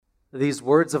these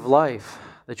words of life,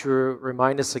 that you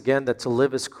remind us again that to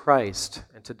live is Christ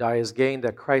and to die is gain,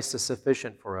 that Christ is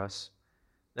sufficient for us.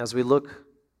 And as we look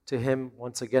to Him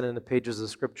once again in the pages of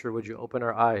Scripture, would you open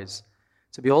our eyes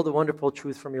to behold the wonderful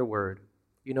truth from your word?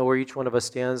 You know where each one of us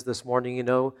stands this morning. You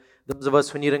know those of us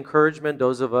who need encouragement,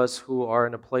 those of us who are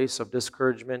in a place of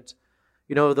discouragement.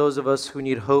 You know those of us who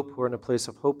need hope, who are in a place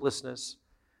of hopelessness.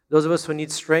 Those of us who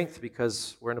need strength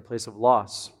because we're in a place of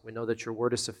loss. We know that your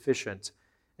word is sufficient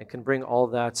and can bring all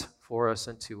that for us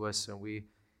and to us. And we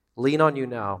lean on you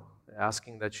now,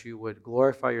 asking that you would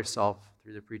glorify yourself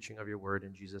through the preaching of your word.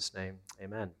 In Jesus' name,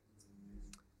 amen.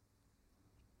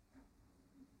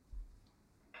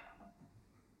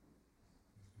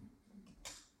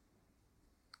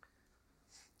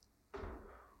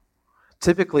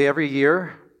 Typically, every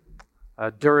year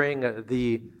during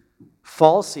the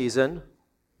fall season,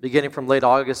 beginning from late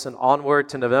August and onward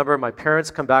to November, my parents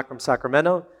come back from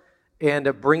Sacramento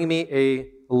and bring me a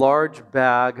large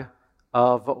bag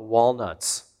of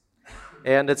walnuts.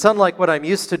 And it's unlike what I'm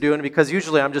used to doing, because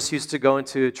usually I'm just used to going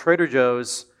to Trader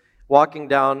Joe's, walking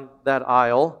down that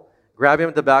aisle,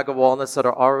 grabbing the bag of walnuts that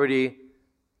are already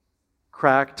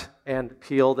cracked and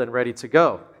peeled and ready to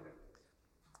go.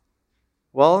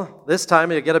 Well, this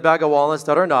time you get a bag of walnuts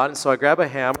that are not, and so I grab a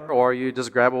hammer, or you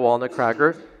just grab a walnut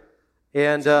cracker.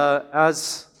 And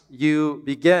as you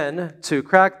begin to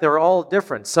crack, they're all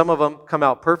different. Some of them come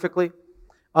out perfectly.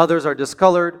 Others are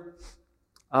discolored.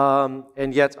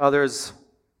 And yet others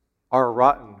are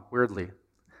rotten, weirdly.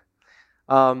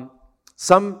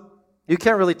 Some, you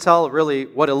can't really tell really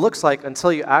what it looks like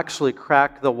until you actually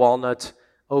crack the walnut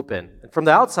open. And from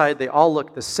the outside, they all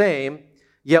look the same.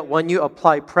 Yet when you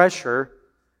apply pressure,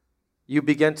 you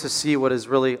begin to see what is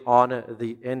really on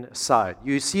the inside.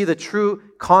 You see the true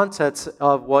contents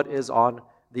of what is on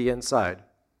the inside.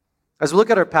 As we look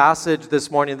at our passage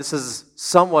this morning, this is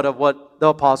somewhat of what the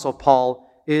Apostle Paul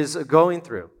is going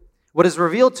through. What is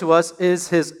revealed to us is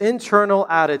his internal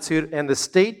attitude and the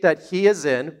state that he is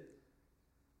in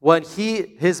when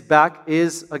his back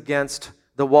is against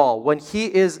the wall, when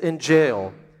he is in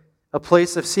jail, a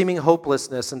place of seeming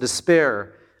hopelessness and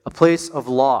despair, a place of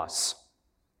loss.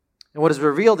 And what is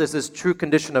revealed is his true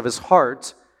condition of his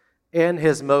heart and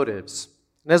his motives.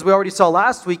 And as we already saw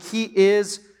last week, he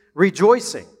is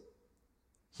rejoicing.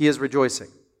 He is rejoicing.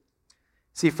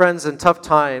 See, friends, in tough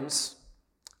times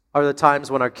are the times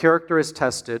when our character is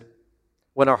tested,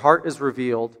 when our heart is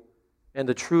revealed, and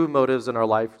the true motives in our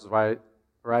life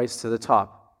rise to the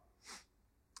top.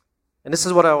 And this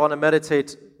is what I want to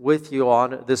meditate with you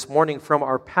on this morning from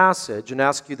our passage and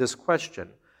ask you this question.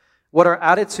 What are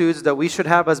attitudes that we should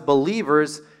have as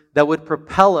believers that would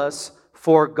propel us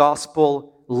for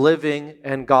gospel living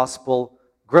and gospel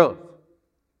growth?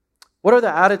 What are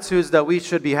the attitudes that we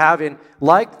should be having,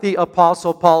 like the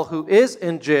Apostle Paul, who is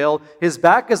in jail, his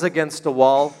back is against the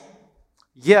wall,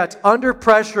 yet under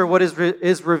pressure what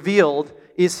is revealed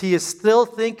is he is still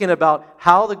thinking about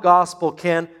how the gospel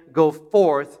can go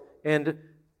forth and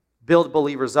build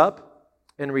believers up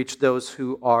and reach those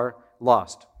who are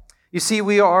lost. You see,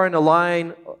 we are in a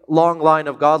long line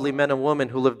of godly men and women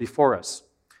who lived before us.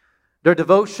 Their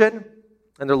devotion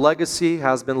and their legacy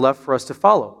has been left for us to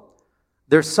follow.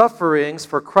 Their sufferings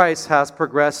for Christ has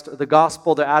progressed the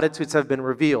gospel. Their attitudes have been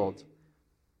revealed.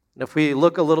 And if we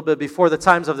look a little bit before the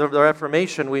times of the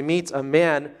Reformation, we meet a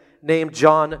man named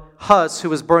John Huss who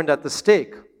was burned at the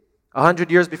stake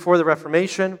 100 years before the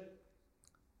Reformation.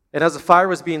 And as the fire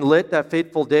was being lit that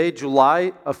fateful day,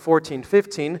 July of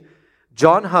 1415,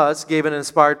 John Huss gave an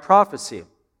inspired prophecy.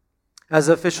 As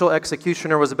the official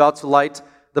executioner was about to light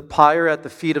the pyre at the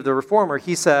feet of the reformer,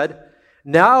 he said,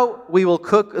 "Now we will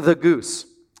cook the goose,"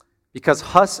 because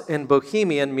Huss in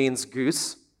Bohemian means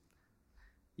goose.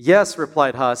 "Yes,"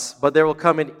 replied Huss, "but there will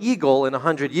come an eagle in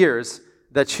 100 years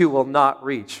that you will not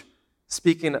reach."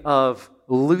 Speaking of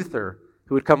Luther,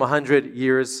 who would come 100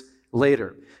 years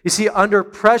later. You see, under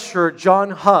pressure,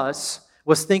 John Huss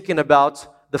was thinking about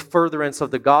the furtherance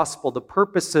of the gospel, the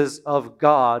purposes of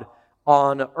God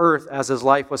on earth as his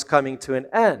life was coming to an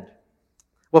end.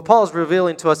 What Paul is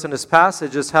revealing to us in this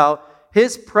passage is how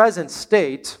his present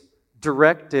state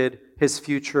directed his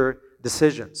future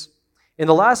decisions. In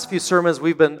the last few sermons,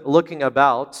 we've been looking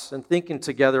about and thinking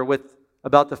together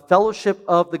about the fellowship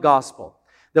of the gospel,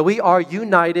 that we are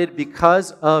united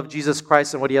because of Jesus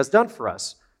Christ and what he has done for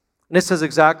us. And this is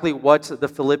exactly what the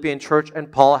Philippian church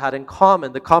and Paul had in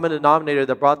common. The common denominator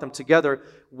that brought them together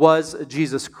was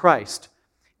Jesus Christ.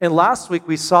 And last week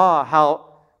we saw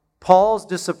how Paul's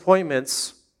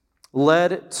disappointments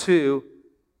led to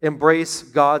embrace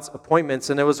God's appointments.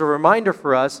 And it was a reminder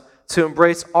for us to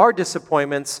embrace our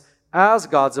disappointments as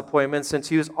God's appointments and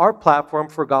to use our platform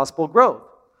for gospel growth.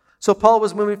 So Paul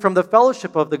was moving from the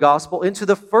fellowship of the gospel into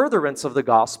the furtherance of the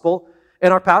gospel,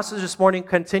 and our passage this morning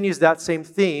continues that same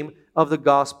theme of the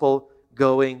gospel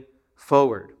going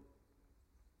forward.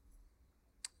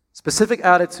 Specific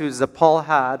attitudes that Paul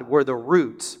had were the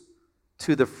root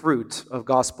to the fruit of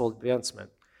gospel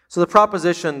advancement. So the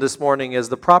proposition this morning is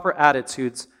the proper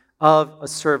attitudes of a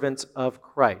servant of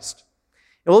Christ.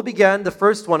 And we'll begin, the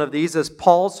first one of these is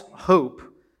Paul's hope,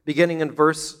 beginning in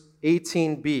verse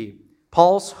 18b.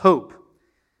 Paul's hope.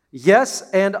 Yes,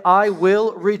 and I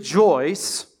will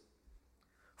rejoice,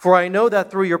 for I know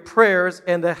that through your prayers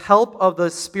and the help of the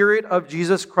Spirit of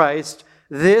Jesus Christ,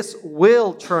 this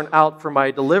will turn out for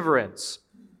my deliverance,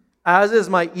 as is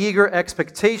my eager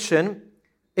expectation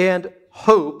and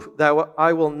hope that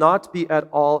I will not be at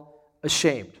all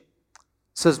ashamed.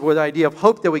 This is where the idea of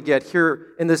hope that we get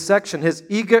here in this section, his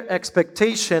eager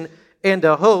expectation and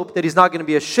a hope that he's not going to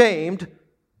be ashamed,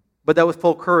 but that with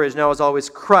full courage, now as always,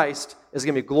 Christ is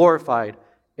going to be glorified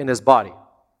in his body.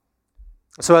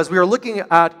 So as we are looking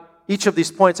at each of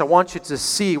these points, I want you to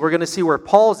see, we're going to see where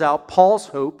Paul's out, Paul's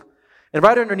hope, and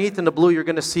right underneath in the blue, you're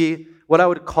going to see what I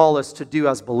would call us to do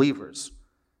as believers,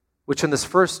 which in this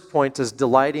first point is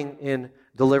delighting in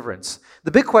deliverance.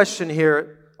 The big question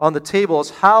here on the table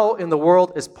is, how in the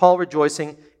world is Paul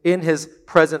rejoicing in his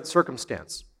present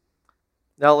circumstance?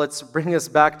 Now let's bring us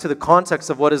back to the context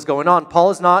of what is going on.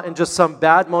 Paul is not in just some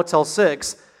bad Motel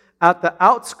 6 at the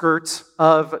outskirts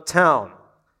of town.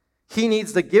 He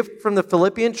needs the gift from the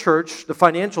Philippian church, the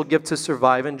financial gift, to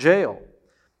survive in jail.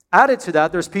 Added to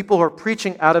that, there's people who are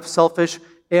preaching out of selfish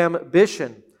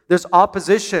ambition. There's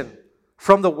opposition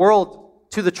from the world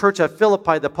to the church at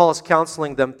Philippi that Paul is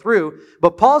counseling them through.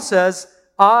 But Paul says,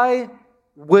 I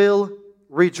will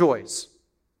rejoice.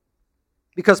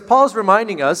 Because Paul's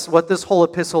reminding us what this whole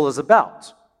epistle is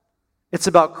about. It's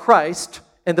about Christ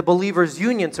and the believer's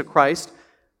union to Christ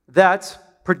that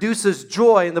produces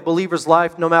joy in the believer's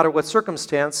life no matter what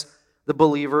circumstance the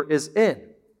believer is in.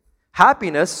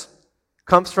 Happiness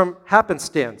comes from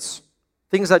happenstance,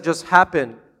 things that just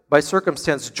happen by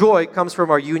circumstance. Joy comes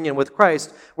from our union with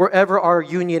Christ wherever our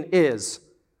union is,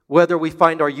 whether we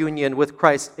find our union with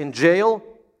Christ in jail,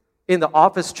 in the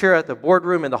office chair at the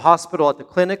boardroom, in the hospital, at the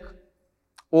clinic,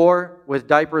 or with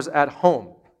diapers at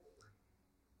home.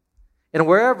 And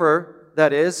wherever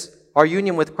that is, our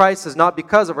union with Christ is not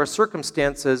because of our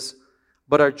circumstances,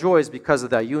 but our joy is because of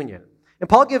that union. And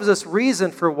Paul gives us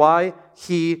reason for why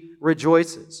he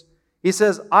rejoices. He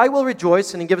says, I will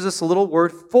rejoice, and he gives us a little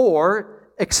word for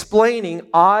explaining,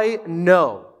 I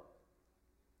know.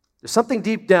 There's something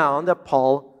deep down that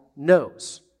Paul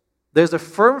knows. There's a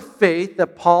firm faith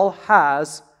that Paul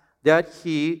has that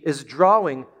he is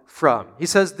drawing from. He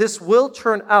says, this will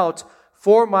turn out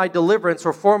for my deliverance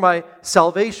or for my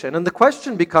salvation. And the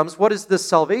question becomes, what is this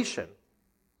salvation?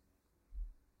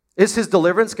 Is his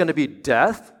deliverance going to be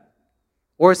death?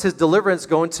 Or is his deliverance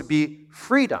going to be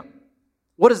freedom?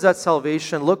 What does that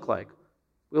salvation look like?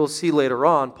 We will see later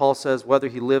on, Paul says, whether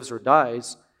he lives or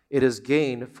dies, it is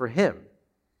gain for him.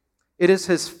 It is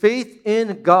his faith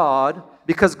in God,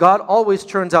 because God always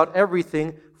turns out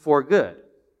everything for good.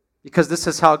 Because this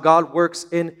is how God works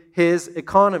in his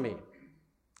economy.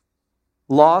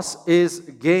 Loss is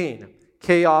gain.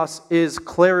 Chaos is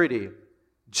clarity.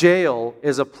 Jail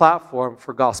is a platform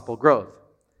for gospel growth.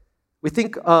 We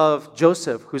think of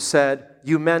Joseph, who said,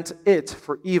 you meant it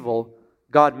for evil.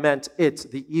 God meant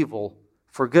it, the evil,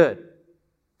 for good.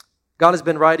 God has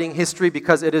been writing history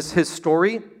because it is his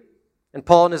story. And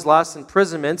Paul, in his last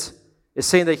imprisonment, is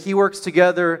saying that he works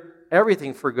together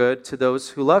everything for good to those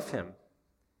who love him.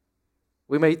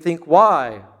 We may think,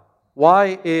 why?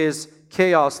 Why is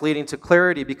chaos leading to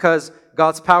clarity? Because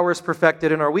God's power is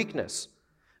perfected in our weakness.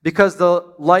 Because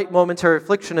the light momentary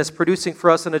affliction is producing for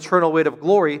us an eternal weight of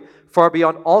glory far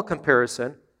beyond all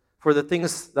comparison, for the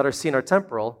things that are seen are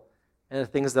temporal, and the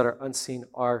things that are unseen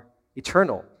are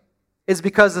eternal. It's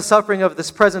because the suffering of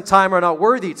this present time are not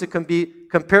worthy to be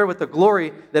compared with the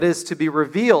glory that is to be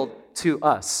revealed to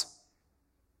us.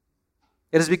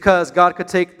 It is because God could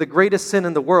take the greatest sin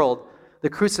in the world, the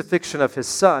crucifixion of his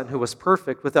Son, who was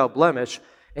perfect, without blemish,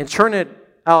 and turn it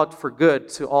out for good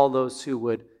to all those who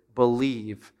would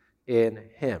believe in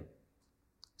him.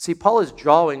 See, Paul is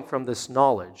drawing from this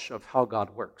knowledge of how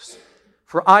God works.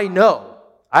 For I know,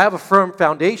 I have a firm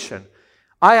foundation.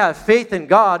 I have faith in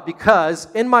God because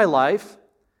in my life,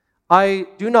 I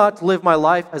do not live my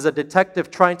life as a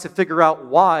detective trying to figure out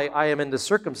why I am in this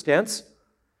circumstance.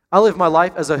 I live my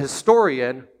life as a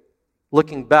historian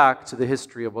looking back to the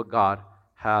history of what God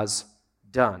has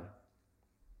done.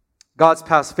 God's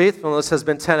past faithfulness has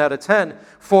been 10 out of 10.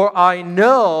 For I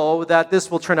know that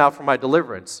this will turn out for my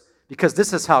deliverance, because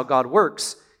this is how God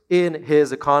works in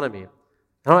His economy.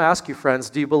 I want to ask you,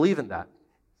 friends, do you believe in that?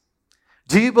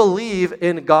 Do you believe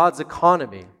in God's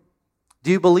economy? Do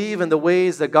you believe in the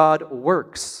ways that God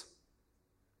works?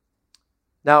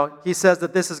 Now, he says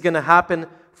that this is going to happen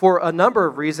for a number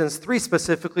of reasons, 3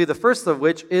 specifically, the first of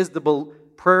which is the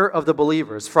prayer of the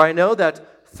believers. For I know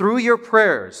that through your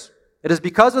prayers, it is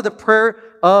because of the prayer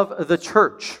of the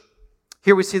church.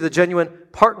 Here we see the genuine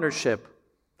partnership,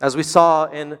 as we saw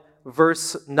in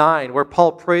verse 9, where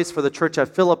Paul prays for the church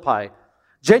at Philippi.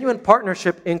 Genuine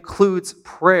partnership includes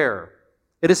prayer.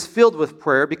 It is filled with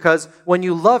prayer because when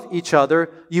you love each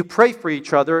other, you pray for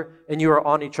each other, and you are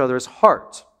on each other's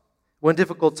heart. When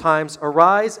difficult times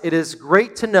arise, it is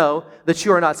great to know that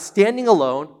you are not standing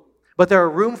alone, but there are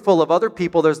a room full of other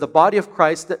people. There's the body of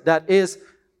Christ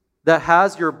that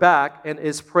has your back and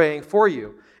is praying for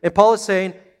you. And Paul is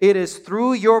saying, it is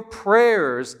through your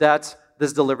prayers that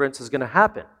this deliverance is going to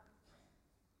happen.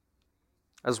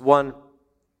 As one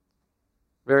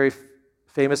very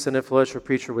famous and influential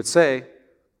preacher would say,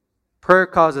 prayer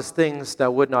causes things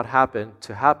that would not happen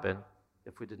to happen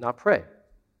if we did not pray.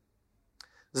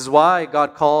 This is why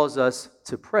God calls us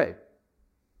to pray.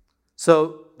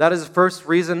 So that is the first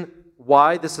reason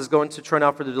why this is going to turn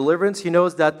out for the deliverance. He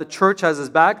knows that the church has his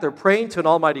back. They're praying to an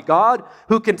almighty God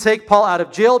who can take Paul out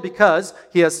of jail because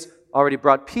he has already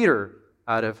brought Peter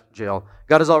out of jail.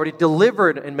 God has already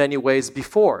delivered in many ways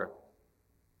before.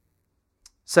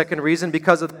 Second reason,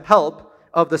 because of the help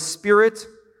of the Spirit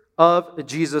of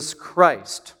Jesus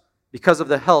Christ. Because of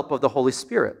the help of the Holy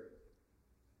Spirit.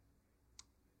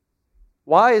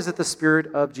 Why is it the Spirit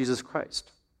of Jesus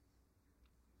Christ?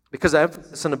 Because the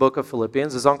emphasis in the book of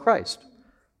Philippians is on Christ.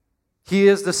 He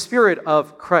is the Spirit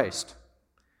of Christ.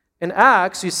 In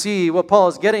Acts, you see what Paul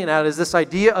is getting at is this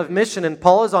idea of mission, and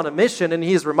Paul is on a mission, and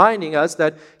he is reminding us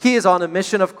that he is on a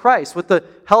mission of Christ with the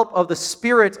help of the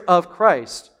Spirit of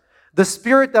Christ. The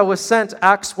Spirit that was sent,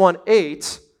 Acts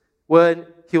 1:8, when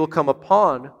he will come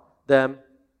upon them,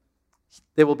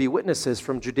 they will be witnesses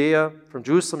from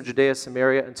Jerusalem, Judea,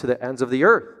 Samaria, and to the ends of the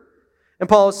earth. And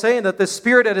Paul is saying that the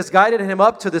Spirit that has guided him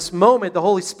up to this moment, the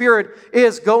Holy Spirit,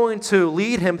 is going to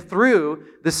lead him through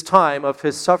this time of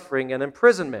his suffering and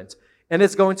imprisonment. And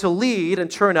it's going to lead and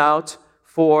turn out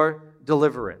for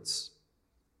deliverance.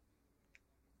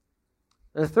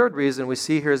 And the third reason we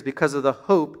see here is because of the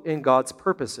hope in God's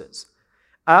purposes.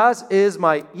 As is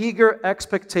my eager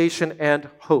expectation and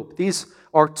hope. These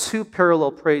are 2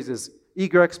 parallel phrases.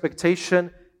 Eager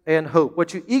expectation and hope.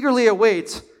 What you eagerly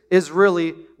await is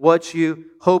really what you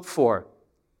hope for.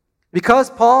 Because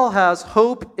Paul has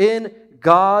hope in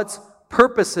God's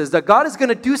purposes, that God is going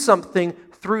to do something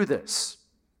through this.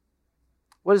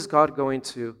 What is God going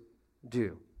to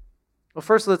do? Well,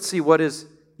 first let's see what is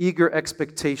eager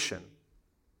expectation.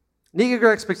 An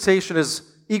eager expectation is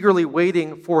eagerly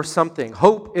waiting for something.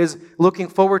 Hope is looking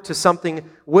forward to something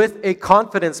with a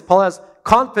confidence. Paul has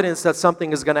confidence that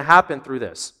something is going to happen through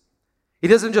this. He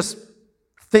doesn't just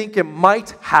think it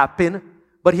might happen,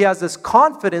 but he has this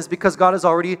confidence because God has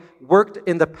already worked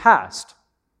in the past.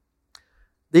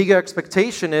 The eager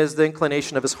expectation is the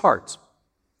inclination of his heart,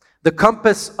 the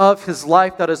compass of his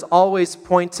life that is always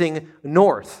pointing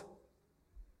north.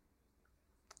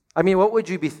 I mean, what would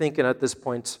you be thinking at this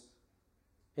point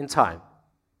in time?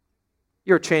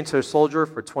 You're chained to a soldier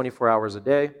for 24 hours a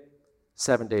day,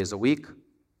 7 days a week.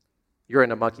 You're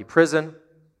in a mucky prison.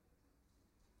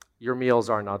 Your meals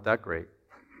are not that great.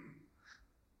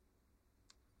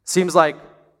 Seems like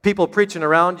people preaching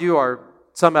around you are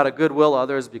some out of goodwill,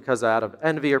 others because out of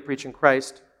envy are preaching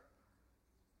Christ.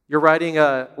 You're writing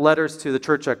letters to the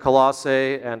church at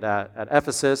Colossae and at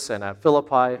Ephesus and at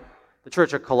Philippi. The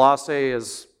church at Colossae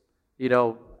is,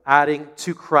 adding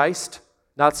to Christ,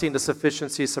 not seeing the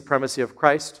sufficiency, supremacy of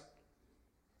Christ.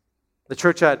 The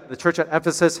church at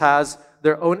Ephesus has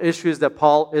their own issues that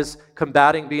Paul is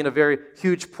combating, being a very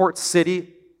huge port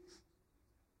city.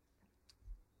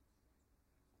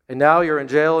 And now you're in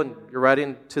jail and you're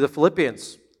writing to the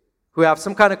Philippians, who have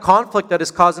some kind of conflict that is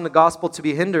causing the gospel to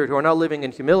be hindered, who are not living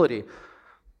in humility.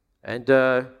 And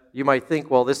you might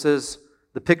think, well, this is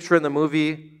the picture in the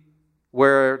movie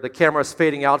where the camera is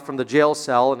fading out from the jail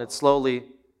cell and it's slowly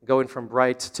going from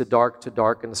bright to dark,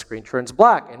 and the screen turns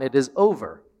black, and it is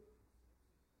over.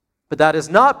 But that is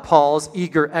not Paul's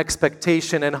eager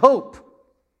expectation and hope,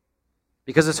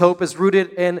 because his hope is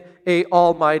rooted in an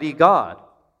almighty God.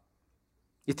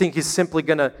 You think he's simply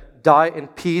going to die in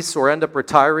peace or end up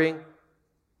retiring?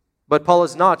 But Paul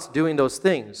is not doing those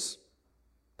things.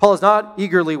 Paul is not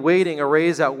eagerly waiting a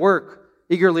raise at work.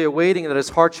 eagerly awaiting that his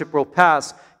hardship will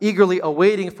pass, eagerly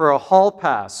awaiting for a hall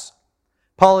pass.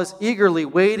 Paul is eagerly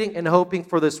waiting and hoping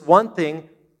for this one thing,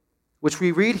 which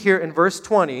we read here in verse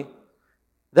 20,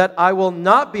 that I will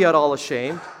not be at all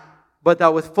ashamed, but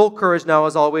that with full courage now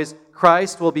as always,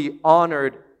 Christ will be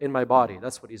honored in my body.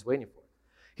 That's what he's waiting for.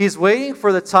 He's waiting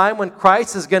for the time when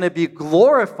Christ is going to be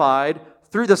glorified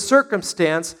through the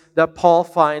circumstance that Paul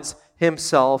finds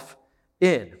himself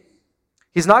in.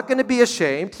 He's not going to be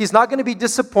ashamed. He's not going to be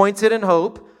disappointed in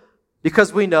hope,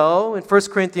 because we know in 1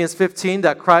 Corinthians 15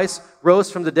 that Christ rose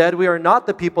from the dead. We are not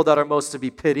the people that are most to be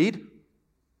pitied.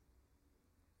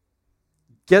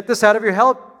 Get this out of your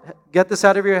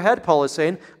head, Paul is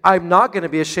saying. I'm not going to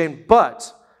be ashamed,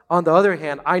 but on the other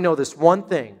hand, I know this one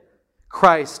thing.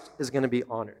 Christ is going to be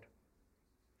honored.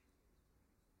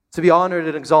 To be honored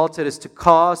and exalted is to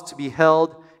cause to be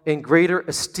held in greater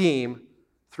esteem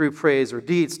through praise or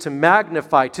deeds, to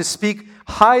magnify, to speak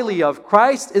highly of.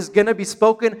 Christ is going to be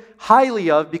spoken highly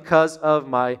of because of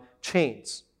my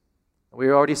chains. We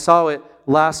already saw it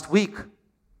last week,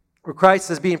 where Christ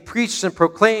is being preached and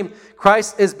proclaimed.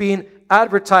 Christ is being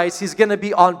advertised. He's going to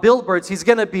be on billboards. He's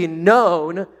going to be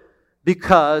known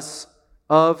because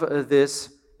of this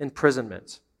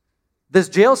imprisonment. This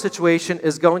jail situation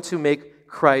is going to make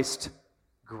Christ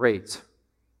great.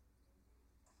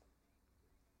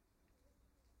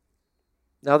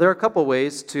 Now, there are a couple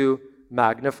ways to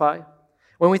magnify.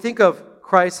 When we think of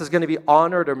Christ as going to be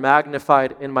honored or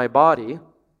magnified in my body,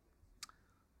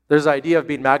 there's the idea of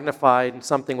being magnified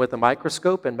something with a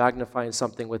microscope and magnifying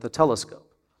something with a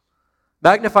telescope.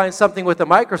 Magnifying something with a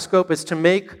microscope is to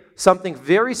make something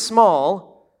very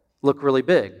small look really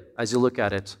big as you look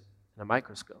at it in a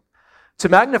microscope. To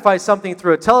magnify something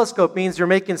through a telescope means you're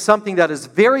making something that is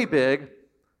very big,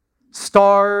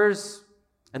 stars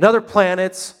and other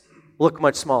planets, look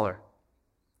much smaller.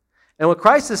 And what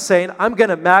Christ is saying, I'm going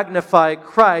to magnify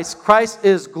Christ. Christ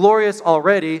is glorious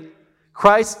already.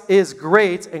 Christ is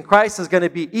great, and Christ is going to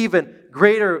be even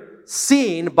greater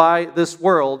seen by this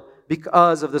world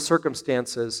because of the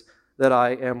circumstances that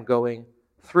I am going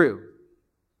through.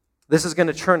 This is going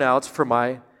to turn out for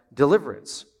my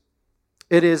deliverance.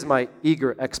 It is my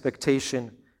eager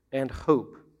expectation and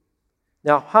hope.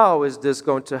 Now, how is this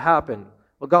going to happen?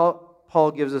 Well,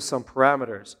 Paul gives us some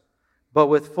parameters. But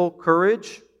with full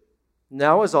courage,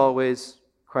 now as always,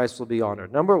 Christ will be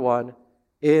honored. Number one,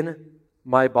 in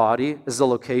my body is the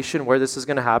location where this is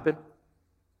going to happen.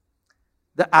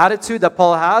 The attitude that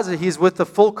Paul has, he's with the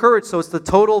full courage, so it's the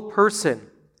total person.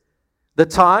 The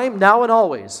time, now and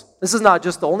always. This is not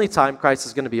just the only time Christ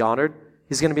is going to be honored.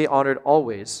 He's going to be honored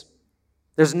always.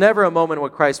 There's never a moment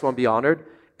when Christ won't be honored.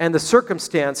 And the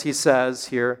circumstance, he says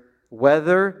here,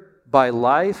 whether by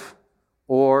life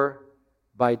or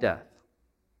by death.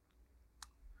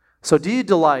 So do you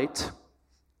delight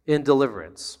in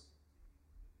deliverance?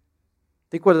 I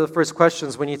think one of the first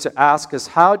questions we need to ask is,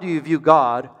 how do you view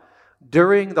God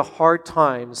during the hard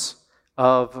times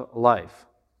of life?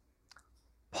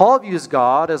 Paul views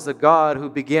God as the God who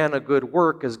began a good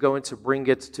work is going to bring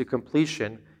it to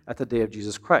completion at the day of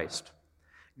Jesus Christ.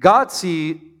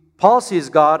 Paul sees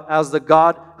God as the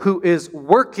God who is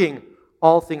working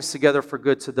all things together for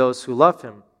good to those who love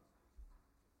him.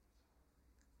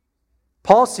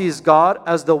 Paul sees God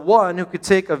as the one who could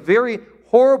take a very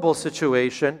horrible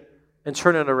situation and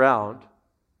turn it around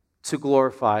to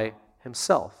glorify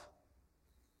himself.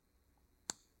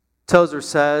 Tozer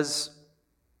says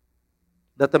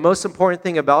that the most important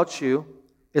thing about you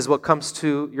is what comes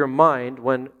to your mind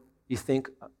when you think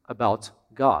about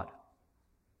God.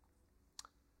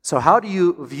 So how do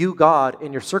you view God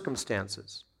in your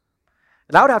circumstances?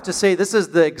 And I would have to say this is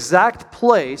the exact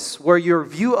place where your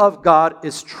view of God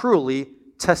is truly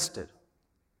tested.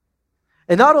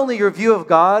 And not only your view of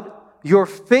God, your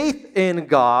faith in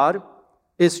God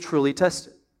is truly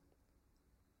tested.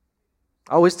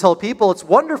 I always tell people it's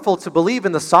wonderful to believe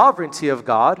in the sovereignty of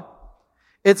God.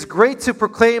 It's great to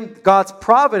proclaim God's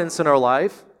providence in our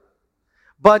life.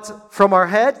 But from our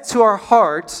head to our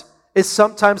heart is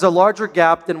sometimes a larger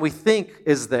gap than we think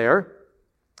is there.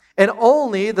 And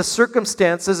only the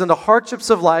circumstances and the hardships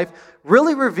of life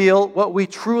really reveal what we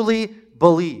truly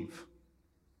believe.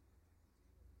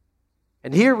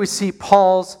 And here we see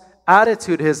Paul's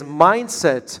attitude, his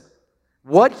mindset.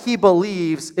 What he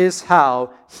believes is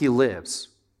how he lives.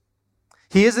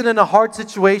 He isn't in a hard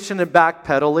situation and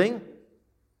backpedaling.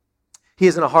 He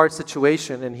is in a hard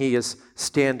situation and he is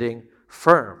standing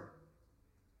firm.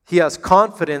 He has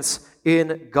confidence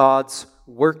in God's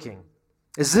working.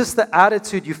 Is this the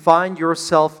attitude you find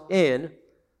yourself in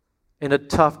the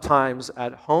tough times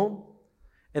at home,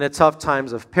 in the tough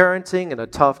times of parenting, in the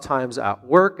tough times at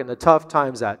work, in the tough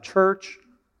times at church,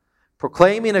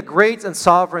 proclaiming a great and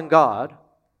sovereign God.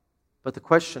 But the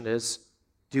question is,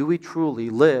 do we truly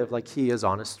live like He is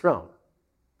on His throne?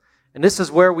 And this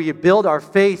is where we build our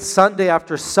faith Sunday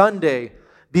after Sunday,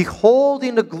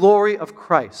 beholding the glory of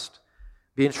Christ,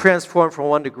 being transformed from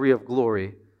one degree of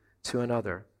glory to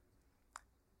another.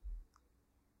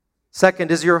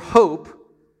 Second, is your hope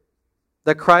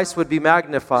that Christ would be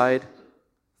magnified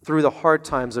through the hard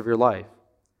times of your life?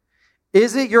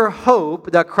 Is it your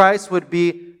hope that Christ would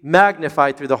be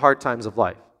magnified through the hard times of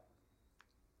life?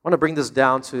 I want to bring this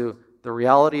down to the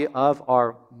reality of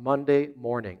our Monday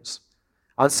mornings.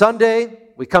 On Sunday,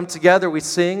 we come together, we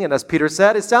sing, and as Peter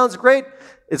said, it sounds great.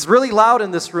 It's really loud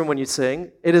in this room when you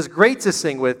sing. It is great to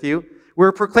sing with you.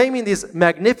 We're proclaiming these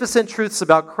magnificent truths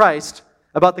about Christ,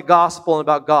 about the gospel, and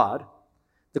about God.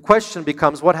 The question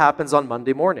becomes, what happens on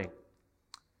Monday morning?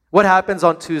 What happens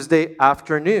on Tuesday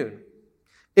afternoon?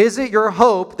 Is it your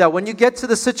hope that when you get to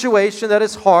the situation that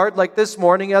is hard, like this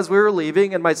morning as we were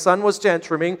leaving and my son was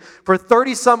tantruming for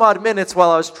 30 some odd minutes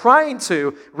while I was trying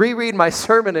to reread my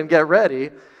sermon and get ready,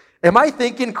 am I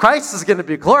thinking Christ is going to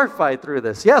be glorified through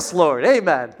this? Yes, Lord.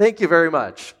 Amen. Thank you very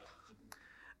much.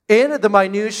 In the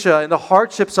minutiae, in the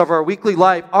hardships of our weekly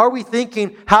life, are we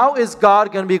thinking, how is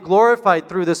God going to be glorified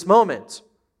through this moment?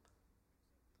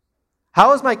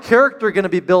 How is my character going to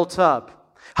be built up?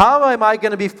 How am I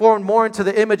going to be formed more into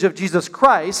the image of Jesus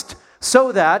Christ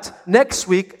so that next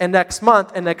week and next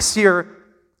month and next year,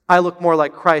 I look more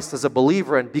like Christ as a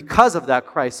believer, and because of that,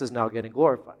 Christ is now getting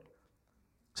glorified?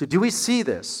 So do we see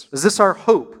this? Is this our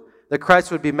hope, that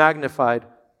Christ would be magnified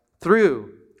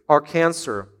through our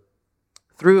cancer,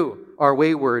 through our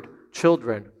wayward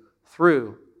children,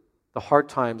 through the hard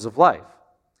times of life?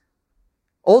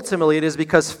 Ultimately, it is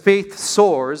because faith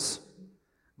soars,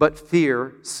 but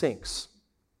fear sinks.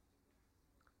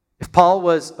 If Paul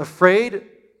was afraid,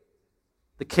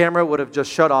 the camera would have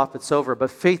just shut off, it's over. But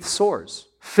faith soars.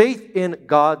 Faith in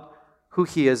God, who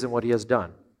He is and what He has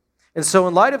done. And so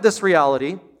in light of this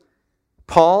reality,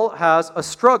 Paul has a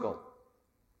struggle.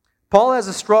 Paul has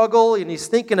a struggle, and he's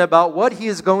thinking about what he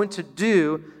is going to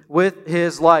do with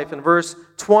his life. In verse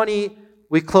 20,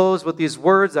 we close with these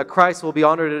words that Christ will be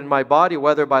honored in my body,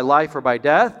 whether by life or by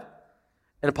death.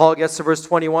 And Paul gets to verse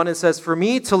 21 and says, for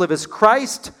me to live is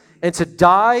Christ, and to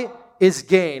die is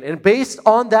gain. And based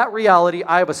on that reality,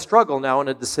 I have a struggle now and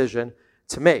a decision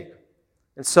to make.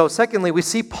 And so, secondly, we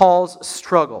see Paul's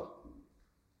struggle.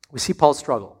 We see Paul's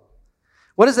struggle.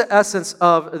 What is the essence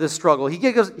of this struggle? He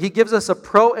gives us a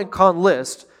pro and con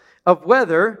list of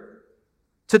whether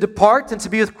to depart and to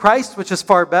be with Christ, which is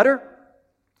far better,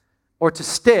 or to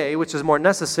stay, which is more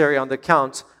necessary on the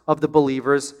account of the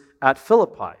believers at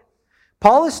Philippi.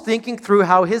 Paul is thinking through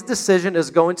how his decision is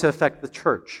going to affect the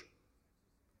church.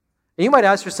 And you might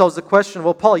ask yourselves the question,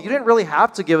 well, Paul, you didn't really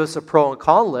have to give us a pro and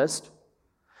con list.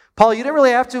 Paul, you didn't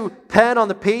really have to pen on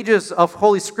the pages of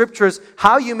Holy Scriptures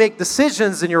how you make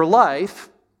decisions in your life.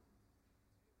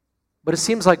 But it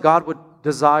seems like God would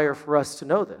desire for us to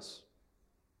know this.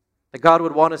 That God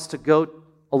would want us to go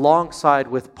alongside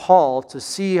with Paul to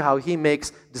see how he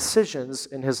makes decisions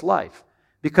in his life.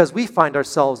 Because we find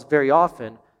ourselves very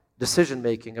often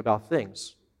decision-making about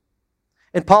things.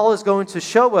 And Paul is going to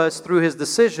show us through his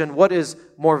decision what is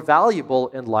more valuable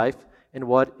in life and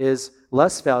what is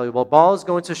less valuable. Paul is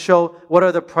going to show what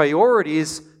are the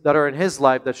priorities that are in his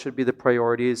life that should be the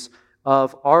priorities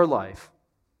of our life.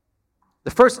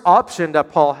 The first option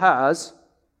that Paul has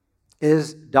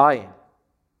is dying.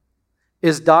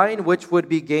 Is dying, which would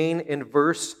be gain in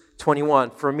verse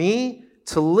 21. For me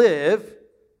to live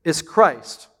is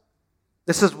Christ.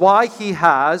 This is why he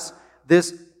has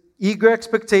this eager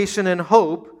expectation and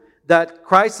hope that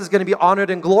Christ is going to be honored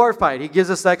and glorified. He gives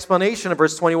us the explanation in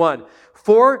verse 21.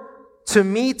 For to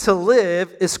me to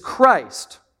live is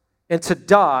Christ, and to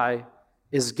die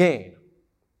is gain.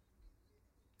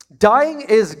 Dying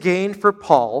is gain for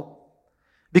Paul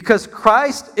because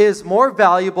Christ is more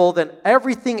valuable than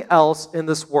everything else in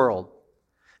this world.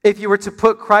 If you were to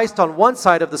put Christ on one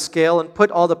side of the scale and put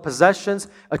all the possessions,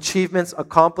 achievements,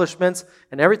 accomplishments,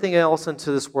 and everything else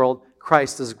into this world,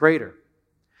 Christ is greater.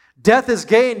 Death is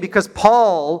gain because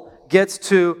Paul gets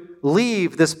to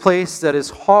leave this place that is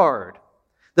hard.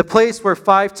 The place where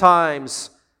 5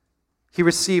 times he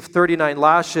received 39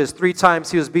 lashes, 3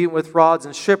 times he was beaten with rods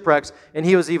and shipwrecks, and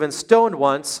he was even stoned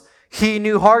once. He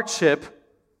knew hardship,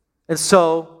 and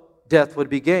so death would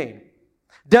be gain.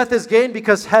 Death is gain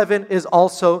because heaven is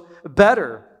also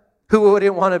better. Who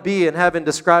wouldn't want to be in heaven,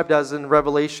 described as in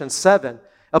Revelation 7?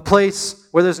 A place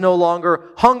where there's no longer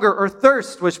hunger or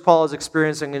thirst, which Paul is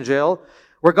experiencing in jail,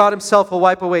 where God himself will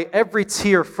wipe away every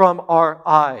tear from our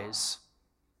eyes.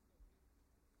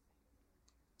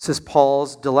 This is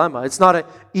Paul's dilemma. It's not an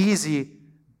easy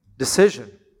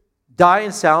decision.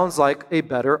 Dying sounds like a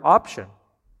better option.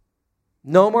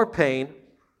 No more pain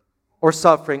or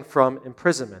suffering from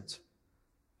imprisonment.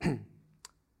 And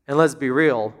let's be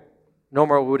real, no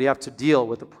more would he have to deal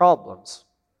with the problems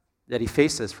that he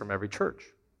faces from every church.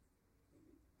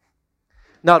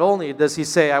 Not only does he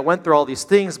say, I went through all these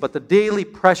things, but the daily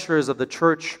pressures of the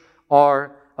church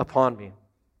are upon me.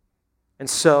 And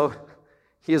so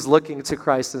he is looking to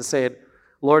Christ and saying,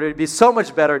 Lord, it would be so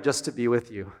much better just to be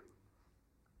with you.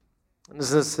 And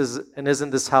isn't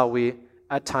this how we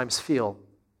at times feel?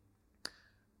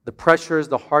 The pressures,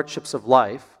 the hardships of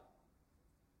life.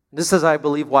 This is, I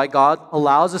believe, why God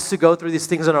allows us to go through these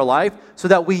things in our life, so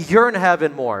that we yearn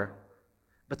heaven more.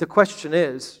 But the question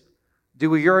is, do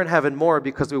we yearn heaven more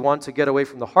because we want to get away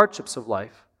from the hardships of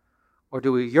life? Or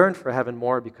do we yearn for heaven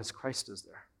more because Christ is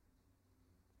there?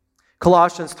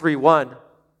 Colossians 3:1,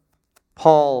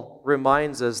 Paul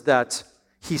reminds us that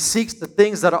he seeks the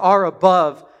things that are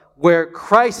above, where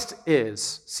Christ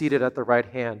is seated at the right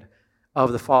hand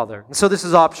of the Father. And so this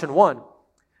is option 1.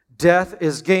 Death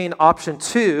is gain. Option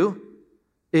 2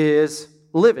 is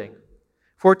living.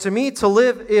 For to me, to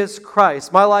live is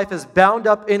Christ. My life is bound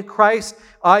up in Christ.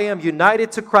 I am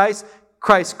united to Christ.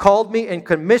 Christ called me and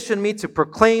commissioned me to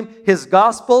proclaim his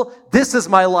gospel. This is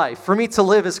my life. For me to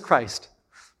live is Christ.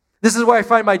 This is where I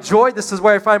find my joy. This is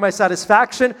where I find my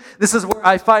satisfaction. This is where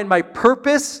I find my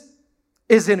purpose,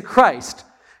 is in Christ.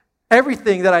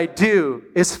 Everything that I do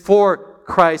is for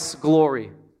Christ's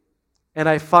glory. And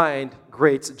I find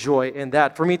great joy in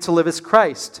that. For me to live is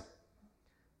Christ.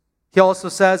 He also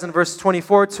says in verse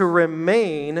 24, to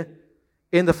remain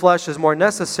in the flesh is more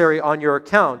necessary on your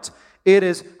account. It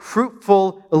is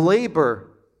fruitful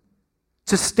labor.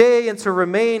 To stay and to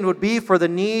remain would be for the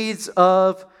needs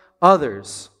of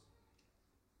others.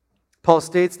 Paul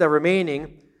states that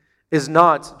remaining is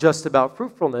not just about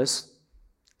fruitfulness,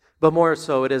 but more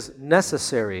so it is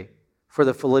necessary for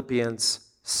the Philippians'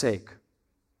 sake.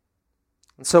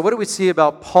 And so what do we see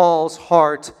about Paul's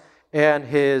heart and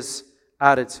his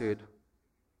attitude?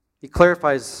 He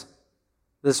clarifies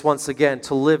this once again.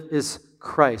 To live is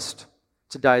Christ,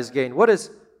 to die is gain. What does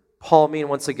Paul mean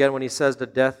once again when he says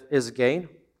that death is gain?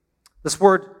 This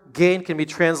word gain can be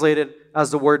translated as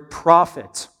the word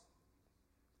profit.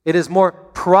 It is more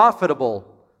profitable.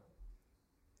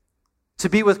 To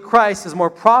be with Christ is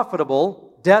more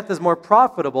profitable. Death is more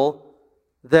profitable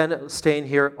than staying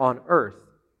here on earth,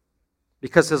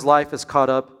 because his life is caught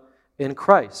up in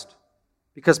Christ,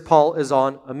 because Paul is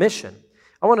on a mission.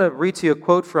 I want to read to you a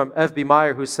quote from F.B.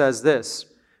 Meyer, who says this: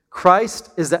 Christ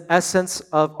is the essence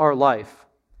of our life,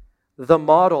 the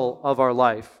model of our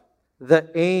life, the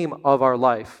aim of our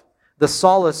life, the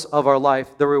solace of our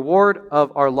life, the reward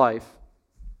of our life.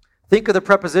 Think of the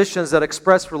prepositions that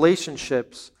express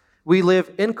relationships. We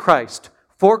live in Christ,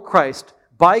 for Christ,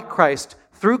 by Christ,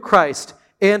 through Christ,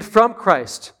 and from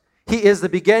Christ. He is the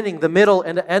beginning, the middle,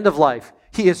 and the end of life.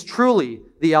 He is truly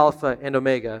the Alpha and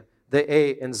Omega, the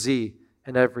A and Z,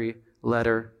 and every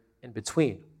letter in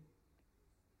between.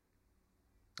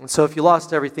 And so if you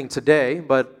lost everything today,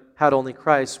 but had only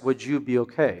Christ, would you be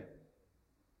okay?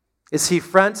 Is he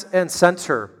front and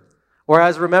center? Or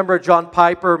as remember John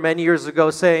Piper many years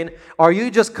ago saying, are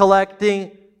you just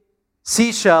collecting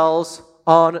seashells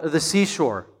on the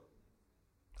seashore?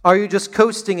 Are you just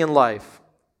coasting in life?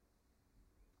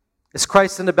 Is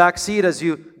Christ in the back seat as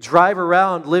you drive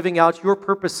around living out your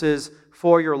purposes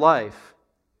for your life?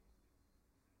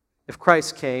 If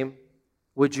Christ came,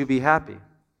 would you be happy?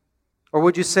 Or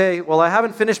would you say, well, I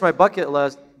haven't finished my bucket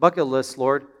list,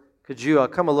 Lord. Could you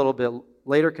come a little bit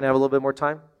later? Can I have a little bit more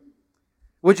time?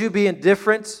 Would you be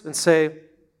indifferent and say,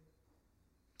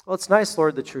 well, it's nice,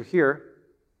 Lord, that you're here.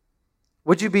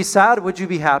 Would you be sad? Would you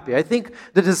be happy? I think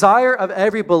the desire of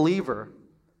every believer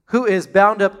who is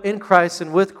bound up in Christ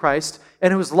and with Christ,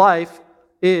 and whose life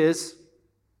is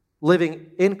living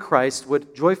in Christ,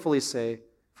 would joyfully say,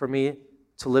 for me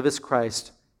to live is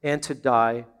Christ, and to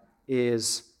die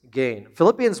is gain.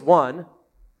 Philippians 1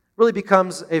 really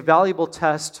becomes a valuable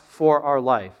test for our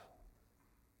life.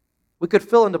 We could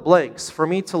fill in the blanks. For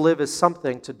me to live is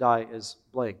something, to die is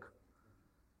blank.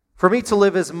 For me to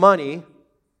live is money,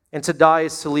 and to die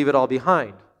is to leave it all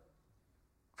behind.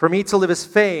 For me to live is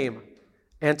fame,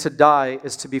 and to die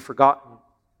is to be forgotten.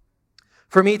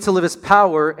 For me to live is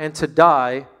power, and to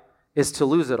die is to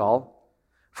lose it all.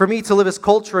 For me to live is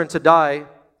culture, and to die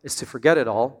is to forget it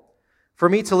all. For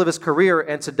me to live is career,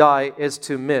 and to die is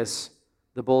to miss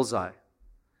the bullseye.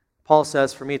 Paul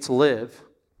says, for me to live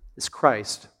is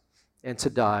Christ, and to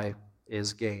die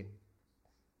is gain.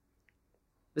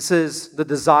 This is the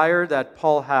desire that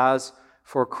Paul has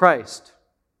for Christ.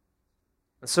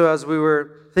 And so as we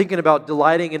were thinking about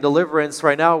delighting in deliverance,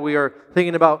 right now we are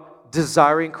thinking about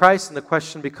desiring Christ, and the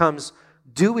question becomes,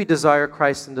 do we desire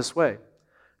Christ in this way?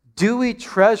 Do we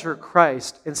treasure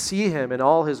Christ and see Him in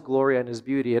all His glory and His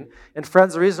beauty? And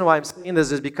friends, the reason why I'm saying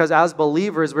this is because as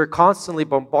believers, we're constantly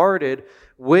bombarded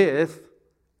with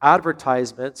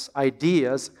advertisements,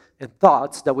 ideas, and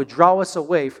thoughts that would draw us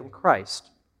away from Christ.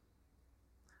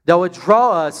 That would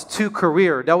draw us to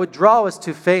career, that would draw us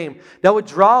to fame, that would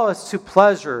draw us to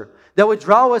pleasure, that would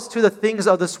draw us to the things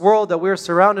of this world that we're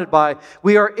surrounded by.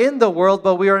 We are in the world,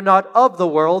 but we are not of the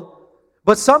world.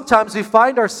 But sometimes we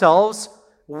find ourselves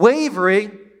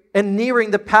wavering and nearing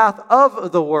the path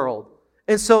of the world.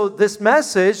 And so this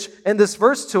message and this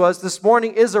verse to us this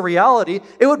morning is a reality.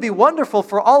 It would be wonderful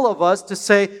for all of us to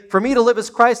say, for me to live as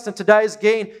Christ and to die as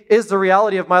gain is the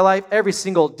reality of my life every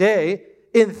single day,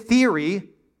 in theory.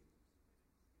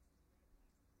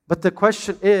 But the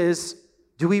question is,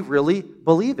 do we really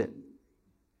believe it?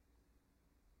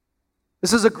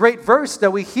 This is a great verse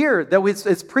that we hear, that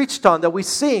it's preached on, that we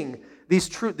sing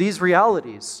these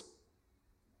realities.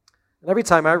 And every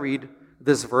time I read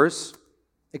this verse,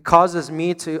 it causes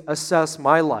me to assess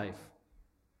my life.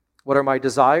 What are my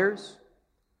desires?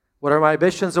 What are my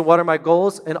ambitions and what are my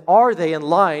goals? And are they in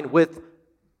line with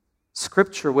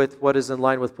Scripture, with what is in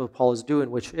line with what Paul is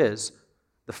doing, which is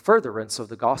the furtherance of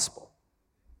the gospel?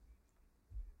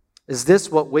 Is this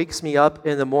what wakes me up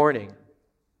in the morning?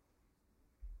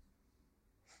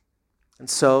 And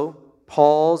so,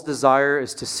 Paul's desire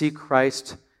is to see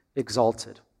Christ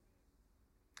exalted,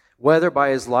 whether by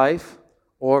his life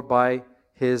or by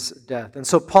his death. And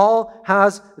so Paul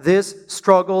has this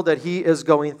struggle that he is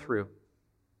going through.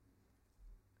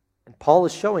 And Paul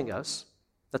is showing us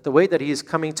that the way that he is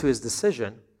coming to his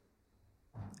decision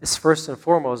is first and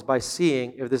foremost by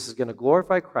seeing if this is going to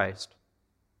glorify Christ.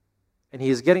 And he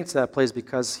is getting to that place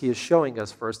because he is showing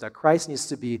us first that Christ needs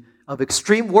to be of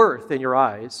extreme worth in your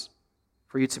eyes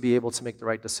for you to be able to make the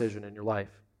right decision in your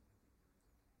life.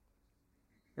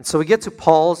 And so we get to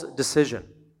Paul's decision.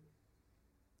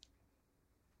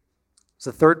 It's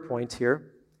the third point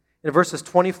here. In verses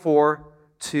 24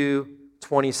 to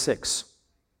 26.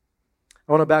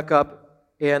 I want to back up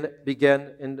and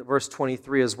begin in verse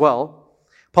 23 as well.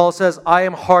 Paul says, I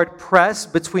am hard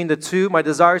pressed between the two. My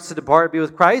desire is to depart and be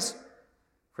with Christ,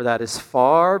 for that is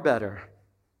far better.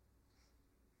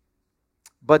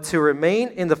 But to remain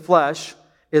in the flesh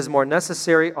is more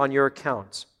necessary on your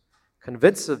account.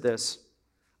 Convinced of this,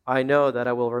 I know that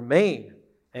I will remain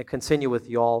and continue with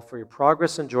you all for your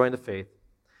progress and joy in the faith,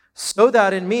 so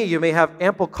that in me you may have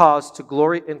ample cause to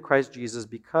glory in Christ Jesus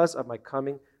because of my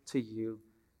coming to you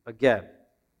again.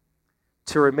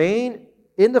 To remain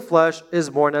in the flesh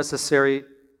is more necessary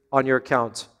on your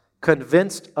account.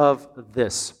 Convinced of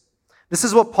this. This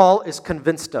is what Paul is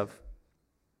convinced of.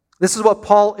 This is what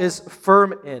Paul is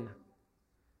firm in.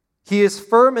 He is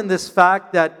firm in this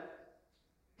fact that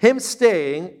him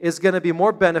staying is going to be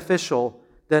more beneficial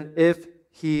than if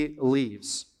he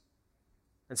leaves.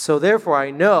 And so therefore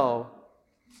I know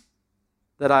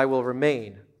that I will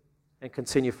remain and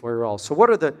continue for you all. So what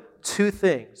are the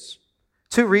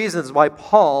two reasons why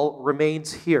Paul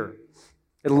remains here?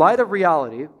 In light of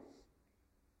reality,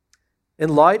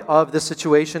 in light of the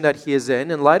situation that he is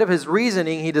in light of his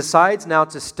reasoning, he decides now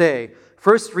to stay.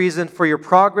 First reason, for your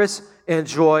progress and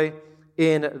joy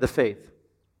in the faith.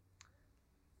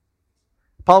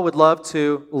 Paul would love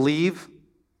to leave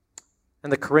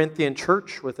and the Corinthian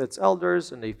church with its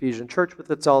elders, and the Ephesian church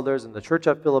with its elders, and the church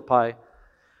at Philippi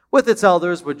with its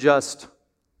elders would just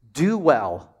do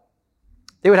well.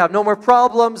 They would have no more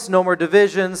problems, no more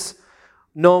divisions,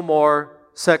 no more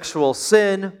sexual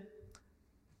sin,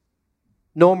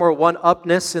 no more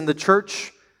one-upness in the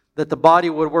church, that the body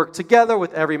would work together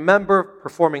with every member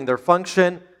performing their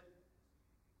function.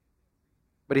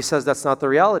 But he says that's not the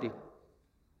reality.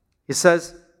 He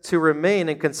says to remain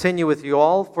and continue with you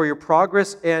all for your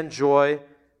progress and joy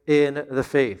in the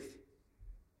faith.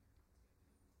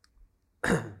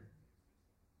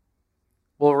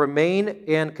 Will remain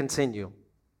and continue.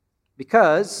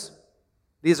 Because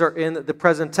these are in the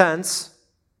present tense,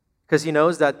 because he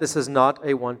knows that this is not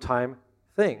a one-time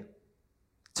thing.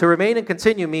 To remain and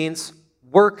continue means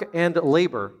work and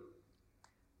labor.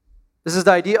 This is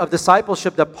the idea of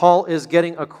discipleship that Paul is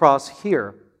getting across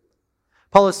here.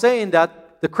 Paul is saying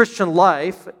that the Christian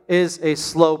life is a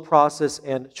slow process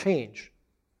and change.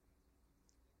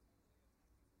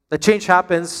 The change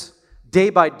happens day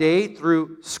by day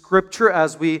through Scripture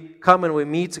as we come and we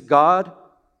meet God.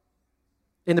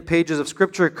 in the pages of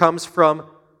Scripture. It comes from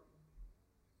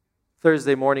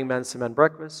Thursday morning men's to men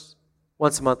breakfast,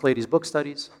 once a month ladies' book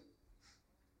studies.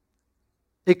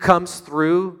 It comes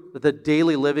through the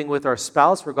daily living with our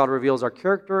spouse, where God reveals our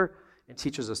character and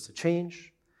teaches us to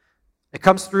change. It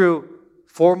comes through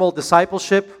formal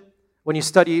discipleship, when you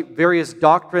study various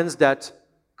doctrines that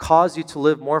cause you to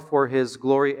live more for His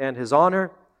glory and His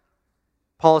honor.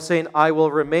 Paul is saying, I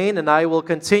will remain and I will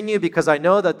continue because I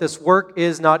know that this work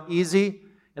is not easy.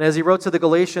 And as he wrote to the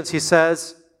Galatians, he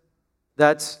says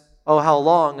that, oh, how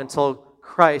long until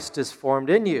Christ is formed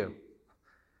in you?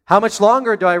 How much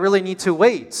longer do I really need to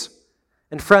wait?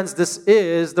 And friends, this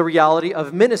is the reality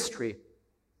of ministry.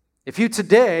 If you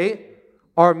today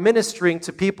are ministering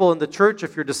to people in the church,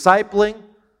 if you're discipling,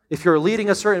 if you're leading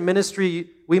a certain ministry,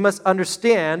 we must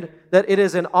understand that it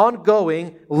is an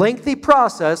ongoing, lengthy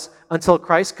process until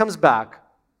Christ comes back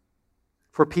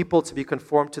for people to be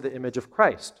conformed to the image of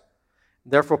Christ.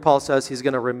 Therefore, Paul says he's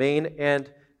going to remain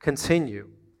and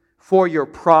continue for your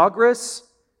progress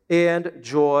and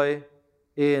joy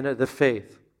in the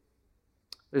faith.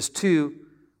 There's two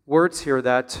words here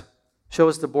that show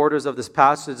us the borders of this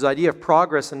passage. The idea of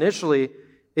progress initially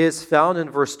is found in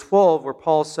verse 12, where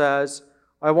Paul says,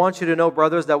 I want you to know,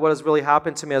 brothers, that what has really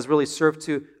happened to me has really served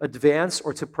to advance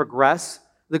or to progress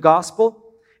the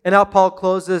gospel. And now Paul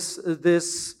closes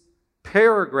this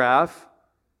paragraph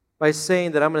by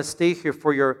saying that I'm going to stay here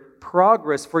for your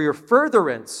progress, for your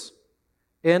furtherance,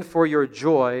 and for your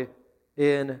joy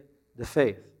in the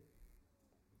faith.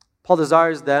 Paul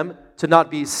desires them to not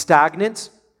be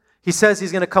stagnant. He says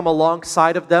he's going to come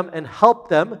alongside of them and help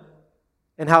them.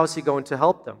 And how is he going to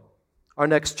help them? Our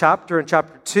next chapter, in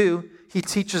chapter 2, he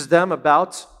teaches them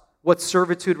about what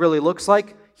servitude really looks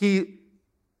like. He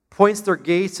points their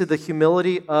gaze to the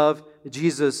humility of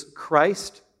Jesus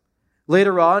Christ.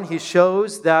 Later on, he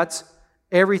shows that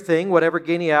everything, whatever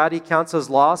gain he had, he counts as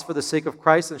loss for the sake of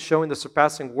Christ and showing the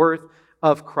surpassing worth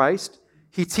of Christ.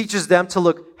 He teaches them to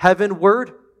look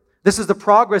heavenward. This is the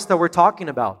progress that we're talking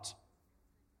about.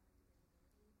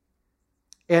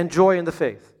 And joy in the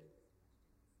faith.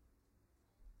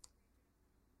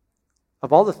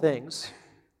 Of all the things,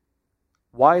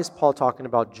 why is Paul talking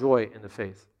about joy in the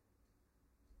faith?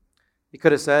 He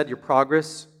could have said your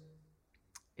progress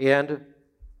and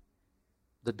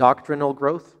the doctrinal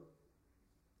growth.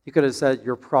 He could have said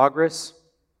your progress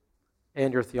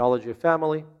and your theology of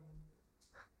family.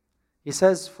 He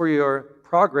says for your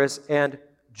progress and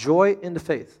joy in the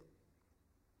faith.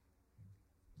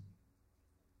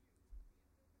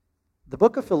 The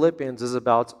book of Philippians is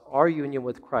about our union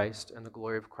with Christ and the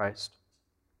glory of Christ.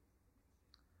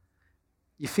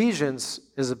 Ephesians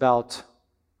is about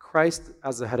Christ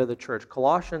as the head of the church.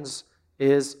 Colossians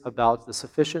is about the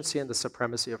sufficiency and the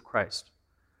supremacy of Christ.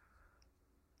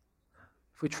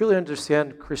 If we truly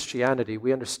understand Christianity,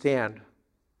 we understand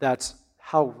that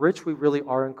how rich we really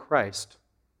are in Christ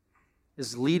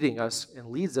is leading us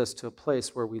and leads us to a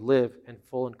place where we live in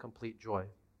full and complete joy.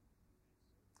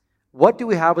 What do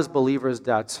we have as believers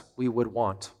that we would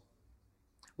want?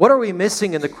 What are we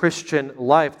missing in the Christian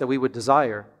life that we would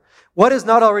desire? What has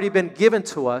not already been given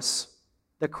to us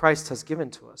that Christ has given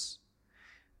to us?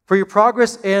 For your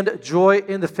progress and joy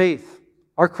in the faith.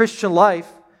 Our Christian life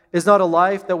is not a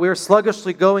life that we're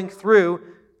sluggishly going through,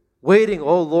 waiting,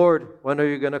 oh Lord, when are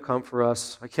you going to come for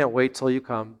us? I can't wait till you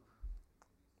come.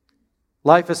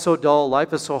 Life is so dull,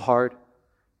 life is so hard.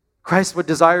 Christ would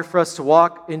desire for us to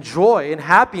walk in joy and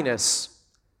happiness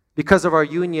because of our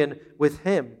union with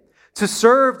Him. To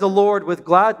serve the Lord with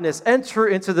gladness, enter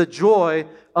into the joy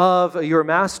of your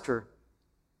Master.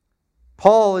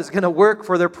 Paul is going to work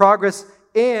for their progress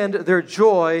and their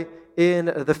joy in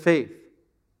the faith.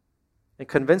 And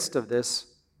convinced of this,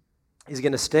 he's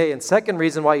going to stay. And second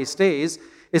reason why he stays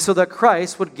is so that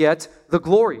Christ would get the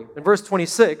glory. In verse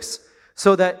 26,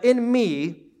 so that in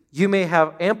me you may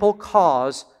have ample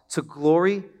cause to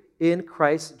glory in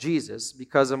Christ Jesus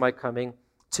because of my coming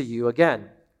to you again.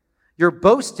 Your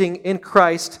boasting in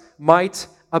Christ might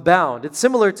abound. It's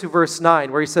similar to verse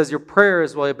 9 where he says your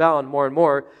prayers will abound more and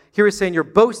more. Here he's saying your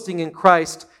boasting in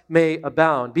Christ may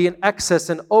abound, be in excess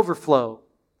and overflow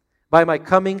by my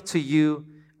coming to you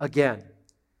again.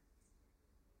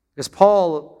 Because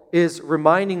Paul is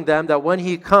reminding them that when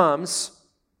he comes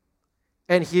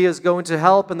and he is going to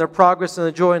help in their progress and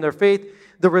the joy in their faith,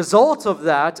 the result of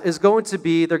that is going to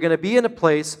be they're going to be in a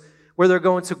place where they're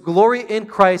going to glory in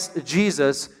Christ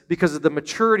Jesus because of the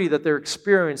maturity that they're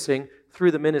experiencing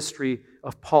through the ministry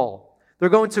of Paul. They're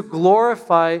going to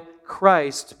glorify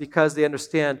Christ because they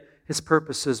understand His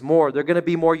purposes more. They're going to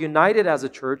be more united as a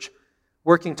church,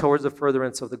 working towards the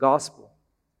furtherance of the gospel.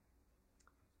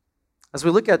 As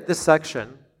we look at this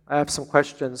section, I have some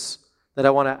questions that I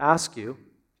want to ask you.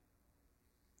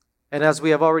 And as we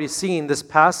have already seen, this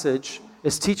passage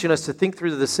is teaching us to think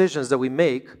through the decisions that we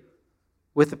make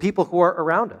with the people who are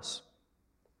around us.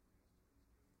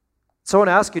 So I want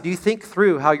to ask you, do you think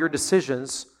through how your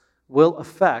decisions will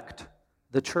affect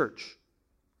the church?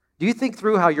 Do you think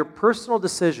through how your personal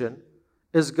decision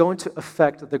is going to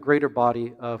affect the greater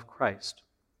body of Christ?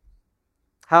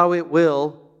 How it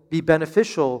will be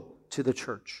beneficial to the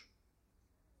church?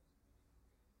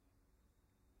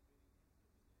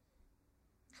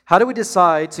 How do we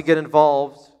decide to get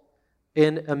involved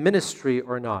in a ministry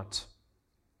or not?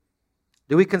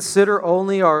 Do we consider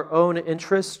only our own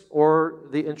interest or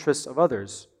the interests of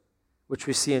others, which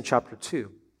we see in chapter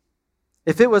 2?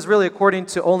 If it was really according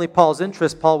to only Paul's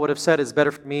interest, Paul would have said, it's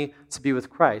better for me to be with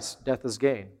Christ. Death is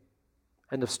gain.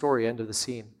 End of story, end of the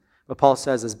scene. But Paul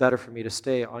says, it's better for me to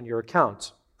stay on your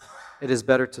account. It is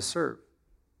better to serve.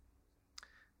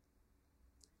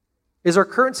 Is our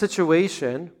current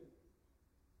situation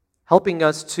helping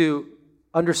us to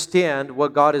understand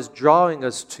what God is drawing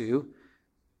us to?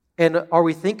 And are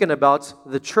we thinking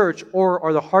about the church, or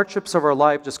are the hardships of our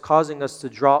life just causing us to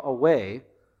draw away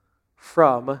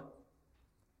from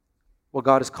what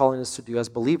God is calling us to do as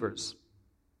believers?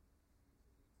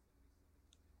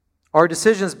 Are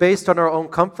decisions based on our own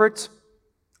comfort,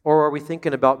 or are we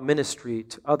thinking about ministry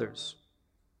to others?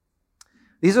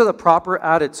 These are the proper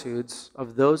attitudes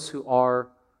of those who are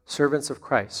servants of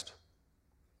Christ.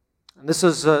 And this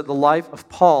is the life of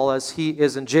Paul as he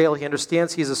is in jail. He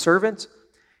understands he's a servant.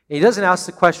 And he doesn't ask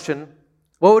the question,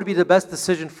 what would be the best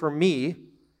decision for me?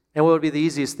 And what would be the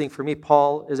easiest thing for me?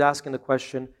 Paul is asking the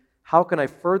question, how can I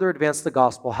further advance the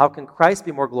gospel? How can Christ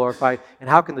be more glorified? And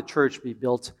how can the church be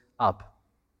built up?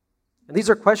 And these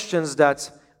are questions that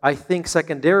I think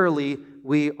secondarily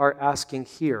we are asking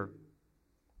here.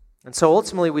 And so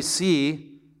ultimately we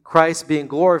see Christ being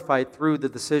glorified through the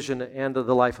decision and the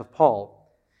life of Paul.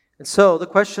 And so the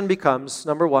question becomes,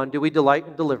 number one, do we delight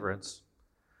in deliverance?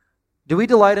 Do we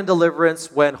delight in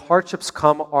deliverance when hardships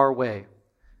come our way?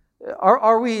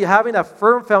 Are we having that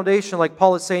firm foundation like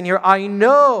Paul is saying here? I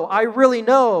really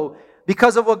know,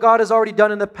 because of what God has already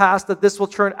done in the past, that this will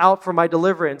turn out for my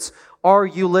deliverance. Are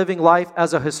you living life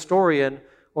as a historian,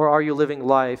 or are you living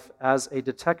life as a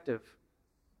detective?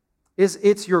 Is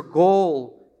it your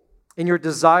goal and your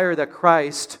desire that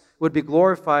Christ would be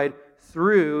glorified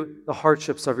through the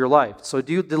hardships of your life? So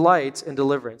do you delight in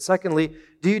deliverance? Secondly,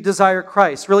 do you desire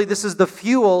Christ? Really, this is the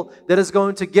fuel that is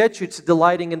going to get you to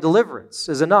delighting in deliverance,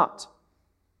 is it not?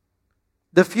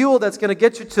 The fuel that's going to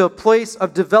get you to a place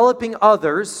of developing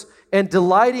others and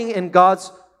delighting in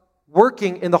God's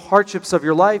working in the hardships of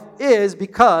your life is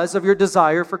because of your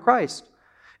desire for Christ.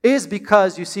 Is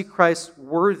because you see Christ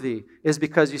worthy. Is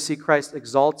because you see Christ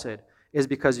exalted. Is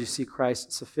because you see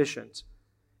Christ sufficient.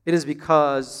 It is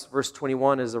because, verse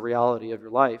 21 is the reality of your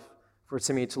life. For it's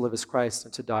in me to live as Christ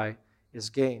and to die is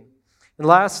gain. And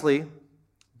lastly,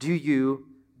 do you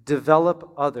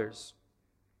develop others?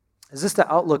 Is this the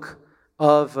outlook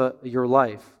of your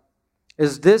life?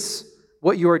 Is this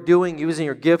what you are doing using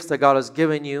your gifts that God has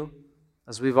given you?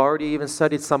 As we've already even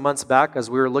studied some months back as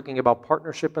we were looking about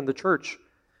partnership in the church,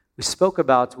 we spoke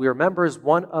about we are members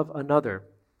one of another.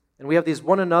 And we have these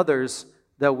one another's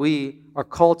that we are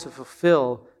called to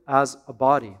fulfill as a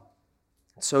body.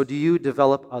 So do you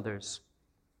develop others?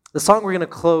 The song we're going to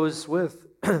close with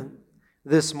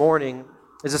this morning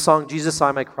is the song, Jesus,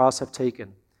 I My Cross Have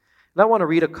Taken. And I want to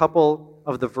read a couple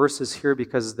of the verses here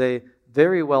because they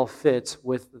very well fit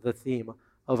with the theme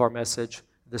of our message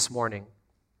this morning.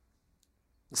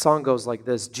 The song goes like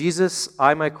this: Jesus,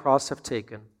 I my cross have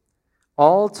taken,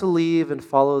 all to leave and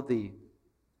follow thee.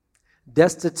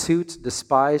 Destitute,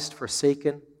 despised,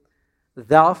 forsaken,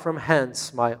 thou from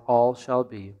hence my all shall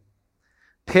be.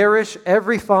 Perish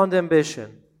every fond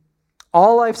ambition,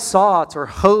 all I've sought or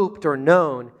hoped or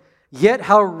known, yet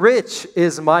how rich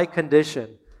is my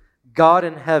condition. God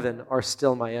and heaven are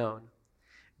still my own.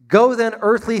 Go then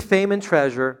earthly fame and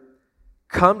treasure,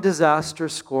 come disaster,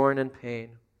 scorn, and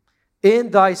pain. In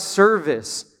thy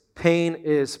service, pain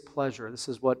is pleasure. This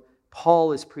is what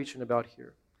Paul is preaching about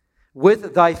here.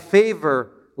 With thy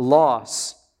favor,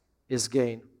 loss is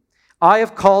gain. I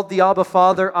have called thee, Abba,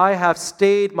 Father. I have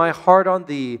stayed my heart on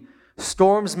thee.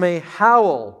 Storms may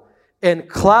howl and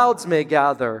clouds may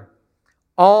gather.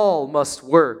 All must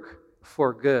work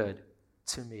for good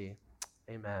to me.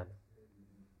 Amen.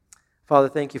 Father,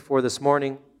 thank you for this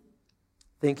morning.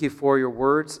 Thank you for your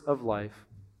words of life.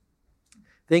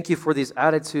 Thank you for these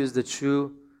attitudes that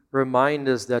you remind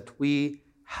us that we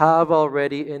have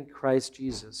already in Christ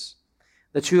Jesus.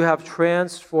 that you have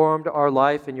transformed our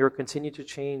life and you're continuing to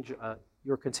change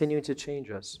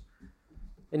us.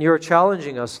 And you're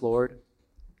challenging us, Lord,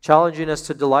 challenging us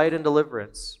to delight in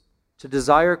deliverance, to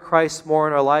desire Christ more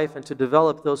in our life, and to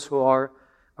develop those who are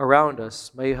around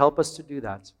us. May you help us to do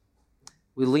that.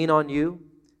 We lean on you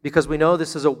because we know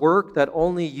this is a work that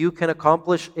only you can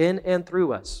accomplish in and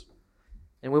through us.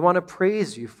 And we want to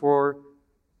praise you for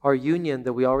our union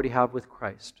that we already have with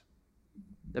Christ.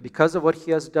 That because of what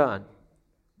he has done,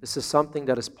 this is something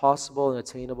that is possible and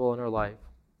attainable in our life.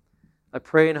 I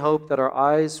pray and hope that our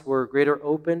eyes were greater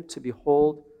open to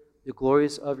behold the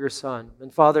glories of your Son.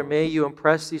 And Father, may you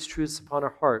impress these truths upon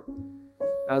our heart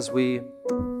as we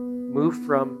move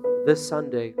from this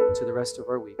Sunday to the rest of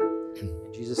our week.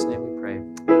 In Jesus' name we pray.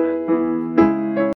 Amen.